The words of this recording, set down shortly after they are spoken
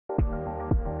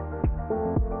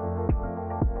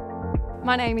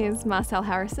My name is Marcelle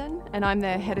and I'm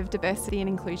the Head of Diversity and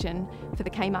Inclusion for the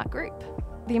Kmart Group.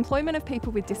 The employment of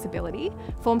people with disability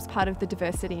forms part of the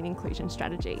diversity and inclusion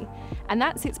strategy, and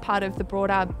that sits part of the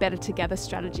broader Better Together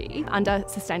strategy under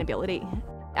sustainability.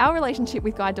 Our relationship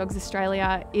with Guide Dogs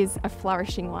Australia is a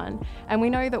flourishing one, and we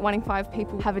know that 1 in 5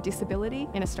 people have a disability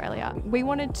in Australia. We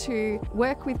wanted to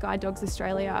work with Guide Dogs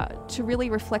Australia to really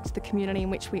reflect the community in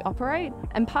which we operate,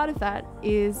 and part of that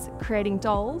is creating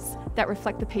dolls that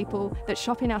reflect the people that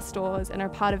shop in our stores and are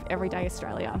part of everyday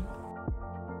Australia.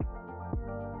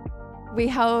 We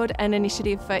held an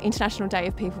initiative for International Day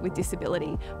of People with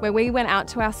Disability, where we went out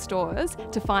to our stores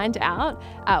to find out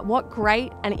what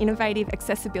great and innovative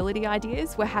accessibility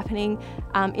ideas were happening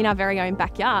in our very own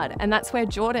backyard. And that's where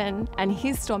Jordan and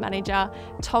his store manager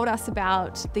told us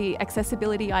about the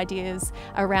accessibility ideas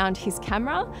around his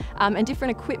camera and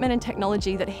different equipment and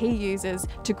technology that he uses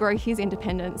to grow his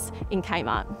independence in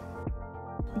Kmart.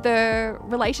 The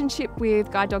relationship with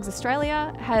Guide Dogs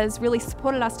Australia has really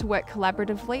supported us to work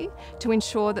collaboratively to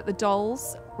ensure that the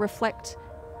dolls reflect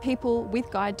people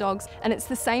with guide dogs, and it's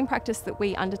the same practice that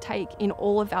we undertake in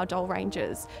all of our doll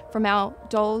ranges, from our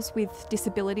dolls with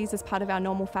disabilities as part of our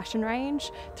normal fashion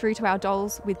range, through to our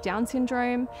dolls with Down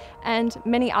syndrome, and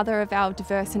many other of our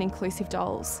diverse and inclusive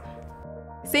dolls.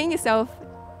 Seeing yourself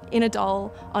in a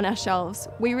doll on our shelves,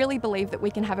 we really believe that we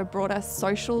can have a broader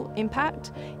social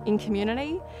impact in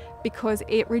community because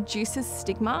it reduces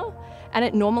stigma and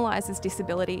it normalises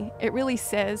disability. It really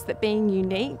says that being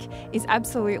unique is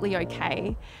absolutely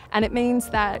okay, and it means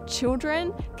that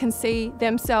children can see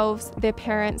themselves, their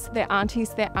parents, their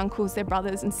aunties, their uncles, their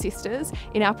brothers and sisters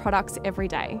in our products every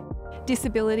day.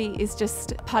 Disability is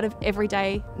just part of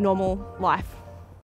everyday normal life.